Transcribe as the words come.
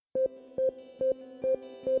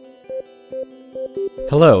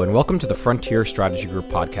Hello, and welcome to the Frontier Strategy Group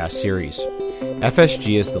podcast series.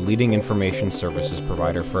 FSG is the leading information services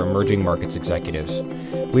provider for emerging markets executives.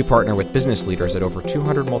 We partner with business leaders at over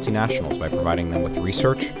 200 multinationals by providing them with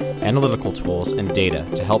research, analytical tools, and data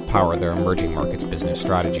to help power their emerging markets business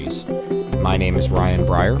strategies. My name is Ryan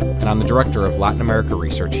Breyer, and I'm the Director of Latin America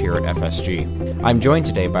Research here at FSG. I'm joined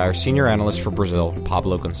today by our Senior Analyst for Brazil,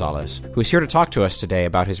 Pablo Gonzalez, who is here to talk to us today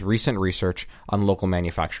about his recent research on local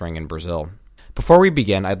manufacturing in Brazil. Before we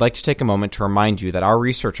begin, I'd like to take a moment to remind you that our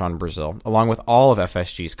research on Brazil, along with all of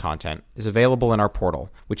FSG's content, is available in our portal,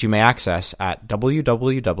 which you may access at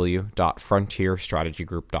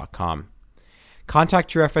www.frontierstrategygroup.com.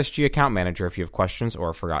 Contact your FSG account manager if you have questions or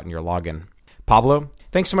have forgotten your login. Pablo,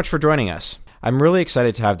 thanks so much for joining us. I'm really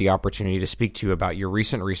excited to have the opportunity to speak to you about your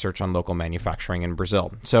recent research on local manufacturing in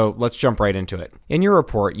Brazil. So let's jump right into it. In your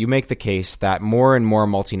report, you make the case that more and more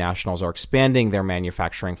multinationals are expanding their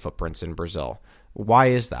manufacturing footprints in Brazil. Why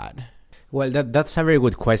is that? Well, that's a very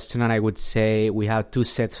good question, and I would say we have two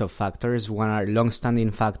sets of factors. One are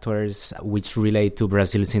long-standing factors which relate to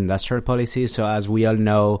Brazil's industrial policy. So as we all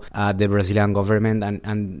know, the Brazilian government,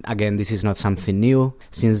 and again, this is not something new,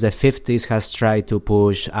 since the 50s has tried to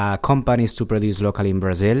push companies to produce locally in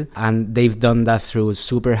Brazil. And they've done that through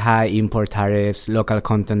super high import tariffs, local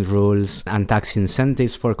content rules, and tax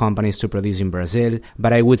incentives for companies to produce in Brazil.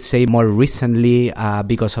 But I would say more recently,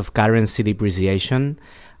 because of currency depreciation,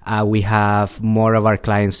 we have more of our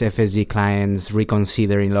clients, FSG clients,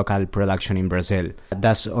 reconsidering local production in Brazil.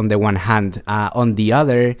 That's on the one hand. On the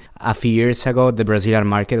other, a few years ago, the Brazilian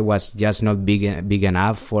market was just not big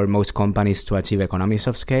enough for most companies to achieve economies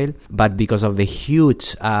of scale. But because of the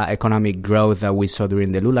huge economic growth that we saw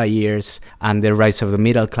during the Lula years and the rise of the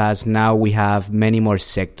middle class, now we have many more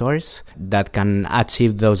sectors that can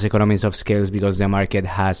achieve those economies of scale because the market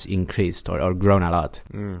has increased or grown a lot.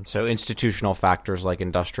 So institutional factors like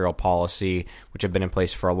industrial policy, which have been in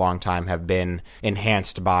place for a long time, have been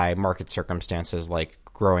enhanced by market circumstances like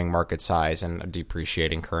growing market size and a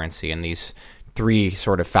depreciating currency. And these three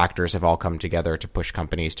sort of factors have all come together to push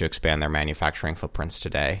companies to expand their manufacturing footprints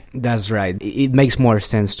today. That's right. It makes more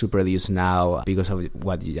sense to produce now because of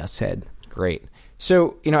what you just said. Great.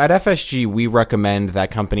 So, at FSG, we recommend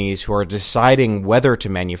that companies who are deciding whether to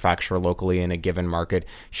manufacture locally in a given market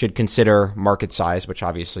should consider market size, which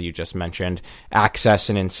obviously you just mentioned, access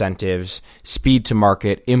and incentives, speed to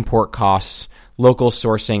market, import costs, local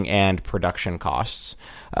sourcing, and production costs.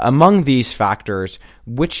 Among these factors,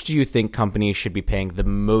 which do you think companies should be paying the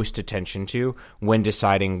most attention to when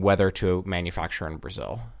deciding whether to manufacture in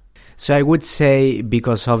Brazil? So I would say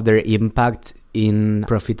because of their impact in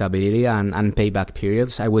profitability and payback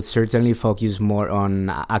periods, I would certainly focus more on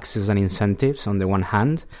access and incentives on the one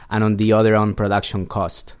hand, and on the other on production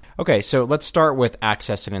cost. Okay, so let's start with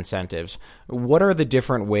access and incentives. What are the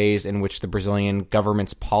different ways in which the Brazilian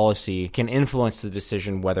government's policy can influence the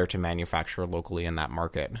decision whether to manufacture locally in that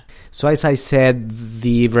market? So as I said,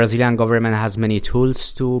 the Brazilian government has many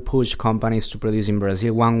tools to push companies to produce in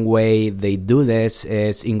Brazil. One way they do this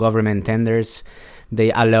is in government tenders. They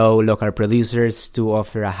allow local producers to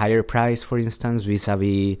offer a higher price, for instance,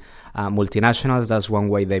 vis-a-vis multinationals. That's one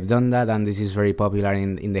way they've done that, and this is very popular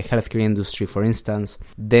in the healthcare industry, for instance.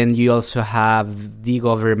 Then you also have the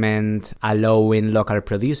government allowing local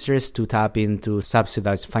producers to tap into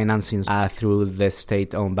subsidized financing through the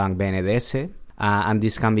state-owned bank BNDES. And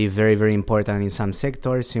this can be very, very important in some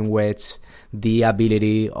sectors in which the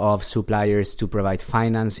ability of suppliers to provide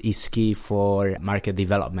finance is key for market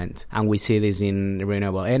development. And we see this in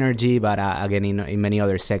renewable energy, but again, in many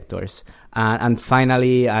other sectors. And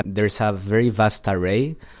finally, there's a very vast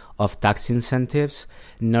array of tax incentives,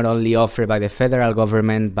 not only offered by the federal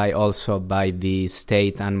government, but also by the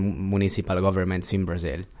state and municipal governments in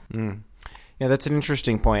Brazil. Yeah, that's an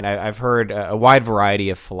interesting point. I've heard a wide variety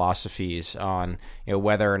of philosophies on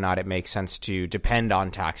whether or not it makes sense to depend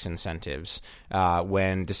on tax incentives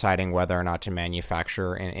when deciding whether or not to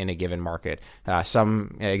manufacture in a given market.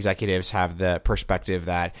 Some executives have the perspective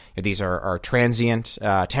that these are transient,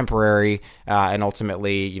 temporary, and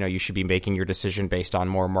ultimately, you should be making your decision based on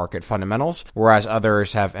more market fundamentals, whereas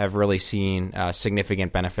others have really seen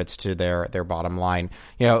significant benefits to their bottom line.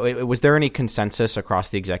 Was there any consensus across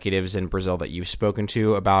the executives in Brazil that you've spoken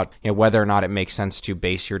to about whether or not it makes sense to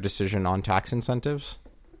base your decision on tax incentives?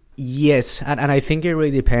 Yes, and I think it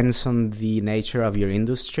really depends on the nature of your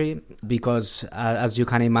industry because, as you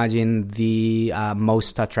can imagine, the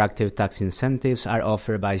most attractive tax incentives are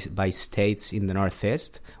offered by states in the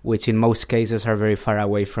Northeast, which in most cases are very far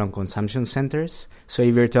away from consumption centers. So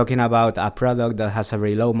if you're talking about a product that has a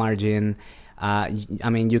very low margin,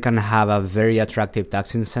 You can have a very attractive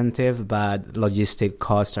tax incentive, but logistic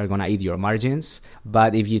costs are going to eat your margins.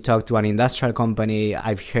 But if you talk to an industrial company,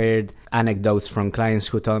 I've heard anecdotes from clients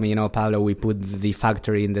who told me, Pablo, we put the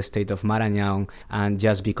factory in the state of Marañón, and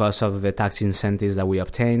just because of the tax incentives that we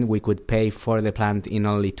obtained, we could pay for the plant in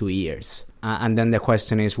only 2 years. And then the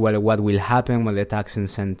question is, well, what will happen when the tax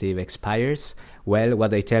incentive expires? Well, what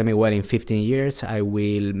they tell me, in 15 years, I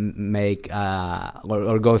will make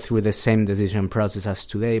or go through the same decision process as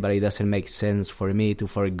today, but it doesn't make sense for me to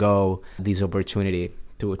forego this opportunity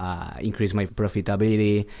to increase my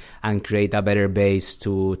profitability and create a better base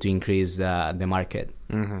to increase the market.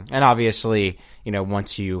 Mm-hmm. And obviously,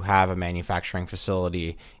 once you have a manufacturing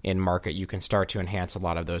facility in market, you can start to enhance a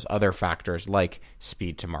lot of those other factors like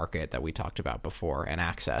speed to market that we talked about before and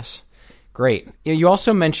access. Great. You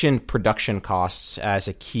also mentioned production costs as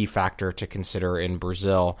a key factor to consider in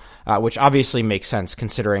Brazil, which obviously makes sense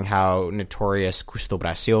considering how notorious Custo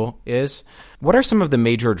Brasil is. What are some of the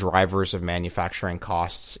major drivers of manufacturing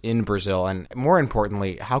costs in Brazil? And more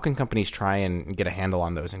importantly, how can companies try and get a handle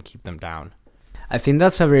on those and keep them down? I think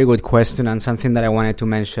that's a very good question. And something that I wanted to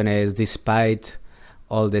mention is, despite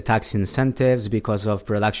all the tax incentives because of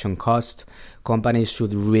production cost, companies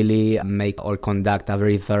should really make or conduct a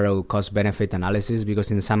very thorough cost-benefit analysis,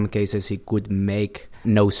 because in some cases it could make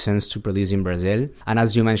no sense to produce in Brazil. And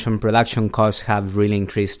as you mentioned, production costs have really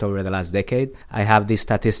increased over the last decade. I have this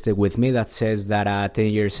statistic with me that says that 10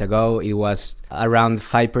 years ago it was around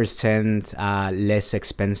 5% less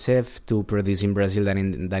expensive to produce in Brazil than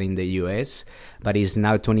in the US, but it's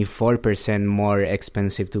now 24% more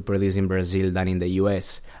expensive to produce in Brazil than in the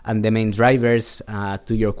US. And the main drivers,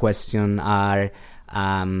 to your question, are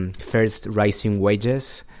first, rising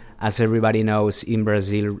wages. As everybody knows, in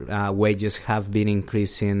Brazil, wages have been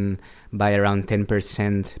increasing by around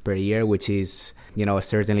 10% per year, which is,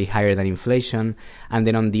 certainly higher than inflation. And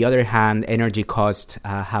then on the other hand, energy costs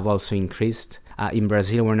have also increased. In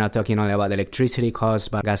Brazil, we're not talking only about electricity costs,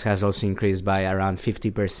 but gas has also increased by around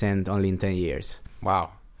 50% only in 10 years.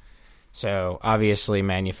 Wow. So obviously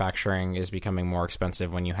manufacturing is becoming more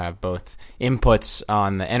expensive when you have both inputs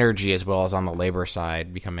on the energy as well as on the labor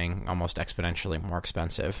side becoming almost exponentially more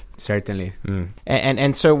expensive. Certainly.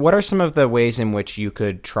 And so what are some of the ways in which you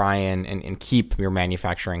could try and keep your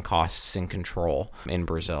manufacturing costs in control in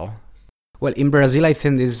Brazil? Well, in Brazil, I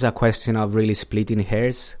think this is a question of really splitting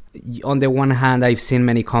hairs. On the one hand, I've seen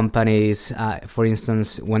many companies, for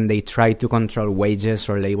instance, when they try to control wages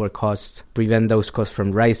or labor costs, prevent those costs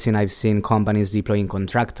from rising. I've seen companies deploying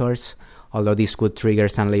contractors, although this could trigger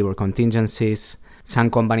some labor contingencies. Some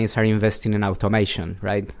companies are investing in automation,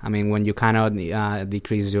 right? I mean, when you cannot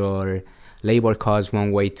decrease your labor costs,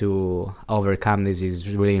 one way to overcome this is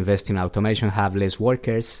really invest in automation, have less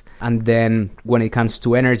workers. And then when it comes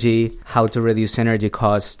to energy, how to reduce energy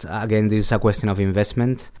costs, again, this is a question of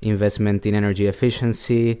investment in energy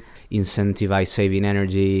efficiency, incentivize saving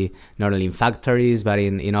energy, not only in factories, but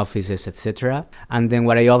in offices, etc. And then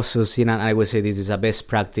what I also seen, and I would say this is a best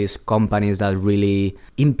practice, companies that really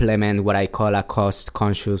implement what I call a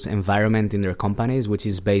cost-conscious environment in their companies, which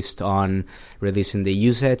is based on reducing the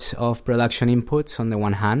usage of production inputs on the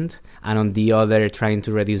one hand, and on the other, trying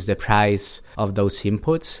to reduce the price of those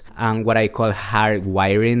inputs, and what I call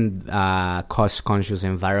hardwiring cost-conscious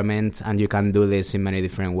environment. And you can do this in many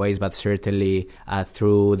different ways, but certainly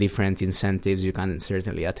through different incentives, you can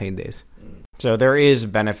certainly attain this. So there is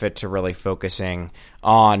benefit to really focusing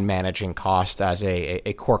on managing costs as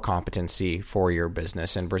a core competency for your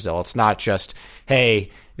business in Brazil. It's not just,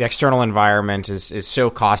 hey, the external environment is so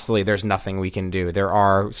costly, there's nothing we can do. There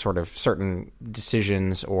are sort of certain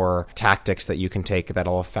decisions or tactics that you can take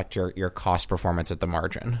that'll affect your cost performance at the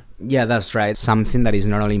margin. Yeah, that's right. Something that is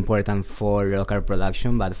not only important for local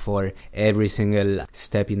production, but for every single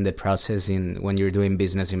step in the process when you're doing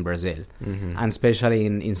business in Brazil. Mm-hmm. And especially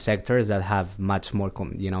in sectors that have much more,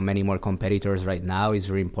 many more competitors right now, it's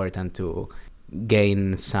very important to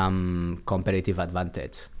gain some competitive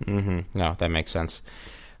advantage. Mm-hmm. No, that makes sense.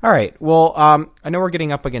 All right. Well, I know we're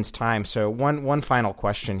getting up against time, so one final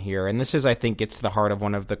question here, and this is, I think, gets to the heart of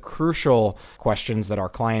one of the crucial questions that our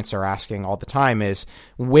clients are asking all the time is,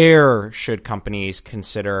 where should companies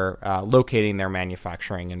consider locating their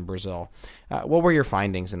manufacturing in Brazil? What were your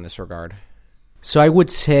findings in this regard? So I would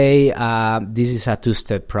say this is a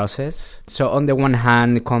two-step process. So on the one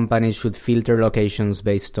hand, companies should filter locations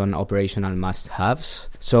based on operational must-haves.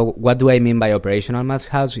 So what do I mean by operational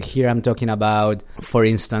must-haves? Here I'm talking about, for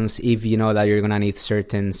instance, if you know that you're going to need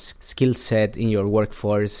certain skill set in your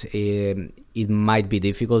workforce, it might be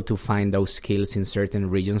difficult to find those skills in certain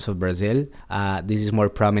regions of Brazil. This is more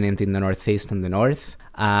prominent in the Northeast and the North.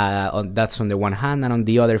 That's on the one hand. And on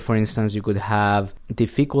the other, for instance, you could have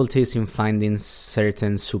difficulties in finding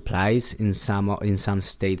certain supplies in some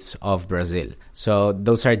states of Brazil. So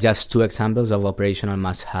those are just two examples of operational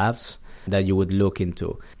must-haves that you would look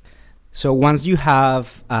into. So once you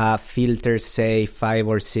have filtered, say, 5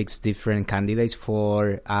 or 6 different candidates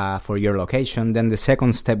for your location, then the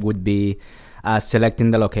second step would be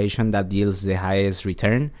selecting the location that yields the highest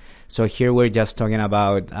return. So here we're just talking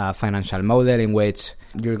about a financial model in which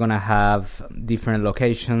you're going to have different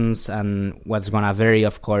locations, and what's going to vary,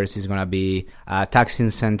 of course, is going to be tax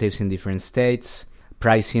incentives in different states.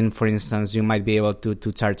 Pricing, for instance, you might be able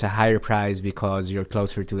to charge a higher price because you're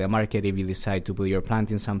closer to the market if you decide to put your plant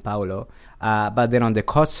in São Paulo. But then on the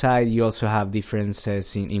cost side, you also have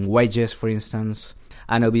differences in wages, for instance.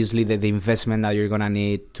 And obviously the investment that you're going to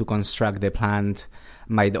need to construct the plant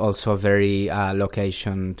might also vary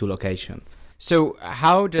location to location. So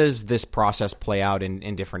how does this process play out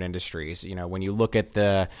in different industries? You know, when you look at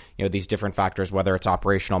these different factors, whether it's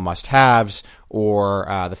operational must-haves or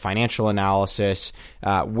the financial analysis,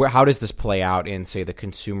 how does this play out in, say, the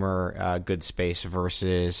consumer goods space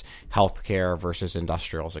versus healthcare versus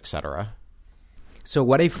industrials, et cetera? So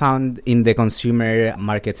what I found in the consumer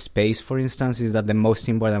market space, for instance, is that the most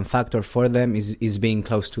important factor for them is being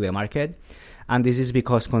close to the market. And this is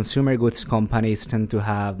because consumer goods companies tend to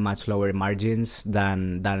have much lower margins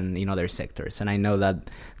than in other sectors. And I know that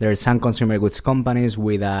there are some consumer goods companies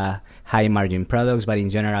with high margin products, but in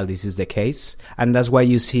general, this is the case. And that's why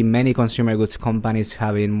you see many consumer goods companies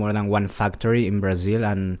having more than one factory in Brazil.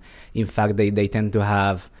 And in fact, they tend to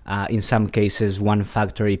have, in some cases, one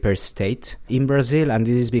factory per state in Brazil. And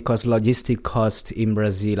this is because logistic costs in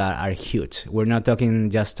Brazil are huge. We're not talking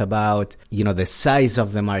just about, the size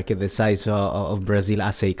of the market, the size of Brazil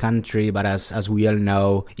as a country, but as we all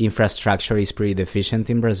know, infrastructure is pretty deficient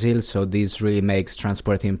in Brazil. So this really makes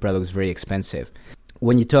transporting products very expensive.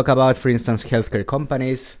 When you talk about, for instance, healthcare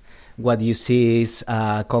companies, what you see is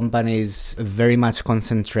companies very much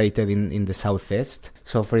concentrated in the southeast.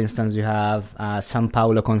 So, for instance, you have São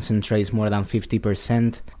Paulo concentrates more than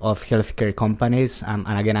 50% of healthcare companies. And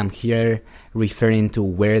again, I'm here referring to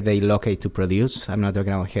where they locate to produce. I'm not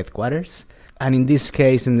talking about headquarters. And in this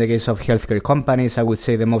case, in the case of healthcare companies, I would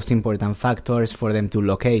say the most important factors for them to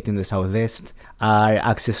locate in the southeast are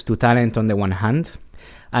access to talent on the one hand,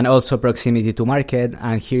 and also proximity to market.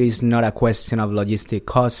 And here is not a question of logistic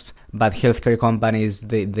cost, but healthcare companies,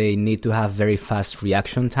 they need to have very fast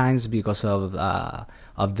reaction times because of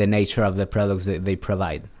the nature of the products that they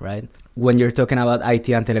provide, right? When you're talking about IT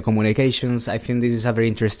and telecommunications, I think this is a very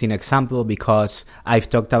interesting example because I've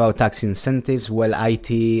talked about tax incentives. Well,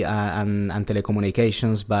 IT and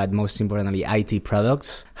telecommunications, but most importantly, IT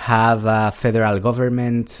products have a federal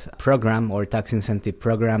government program or tax incentive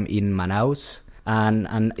program in Manaus.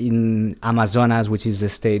 And in Amazonas, which is the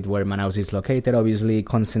state where Manaus is located, obviously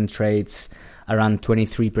concentrates around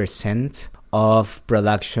 23% of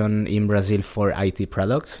production in Brazil for IT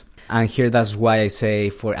products. And here, that's why I say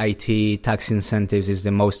for IT, tax incentives is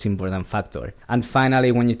the most important factor. And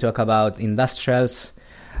finally, when you talk about industrials,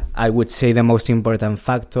 I would say the most important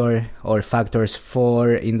factor or factors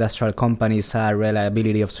for industrial companies are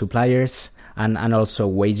reliability of suppliers and also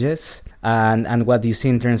wages. And what you see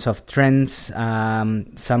in terms of trends,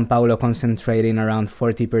 São Paulo concentrating around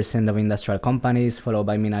 40% of industrial companies, followed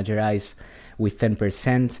by Minas Gerais with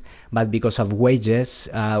 10%. But because of wages,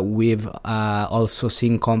 we've also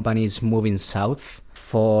seen companies moving south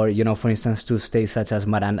for instance, to states such as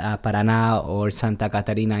Paraná or Santa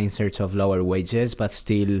Catarina in search of lower wages, but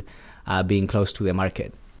still being close to the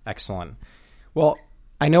market. Excellent. Well,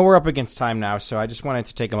 I know we're up against time now, so I just wanted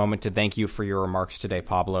to take a moment to thank you for your remarks today,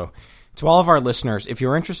 Pablo. To all of our listeners, if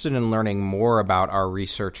you're interested in learning more about our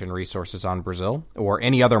research and resources on Brazil or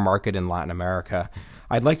any other market in Latin America,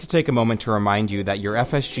 I'd like to take a moment to remind you that your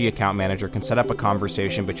FSG account manager can set up a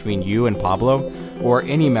conversation between you and Pablo or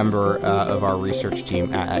any member of our research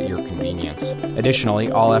team at your convenience.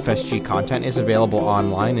 Additionally, all FSG content is available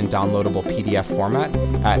online in downloadable PDF format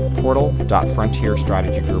at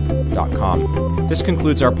portal.frontierstrategygroup.com. This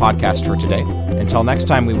concludes our podcast for today. Until next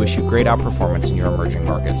time, we wish you great outperformance in your emerging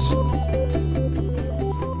markets.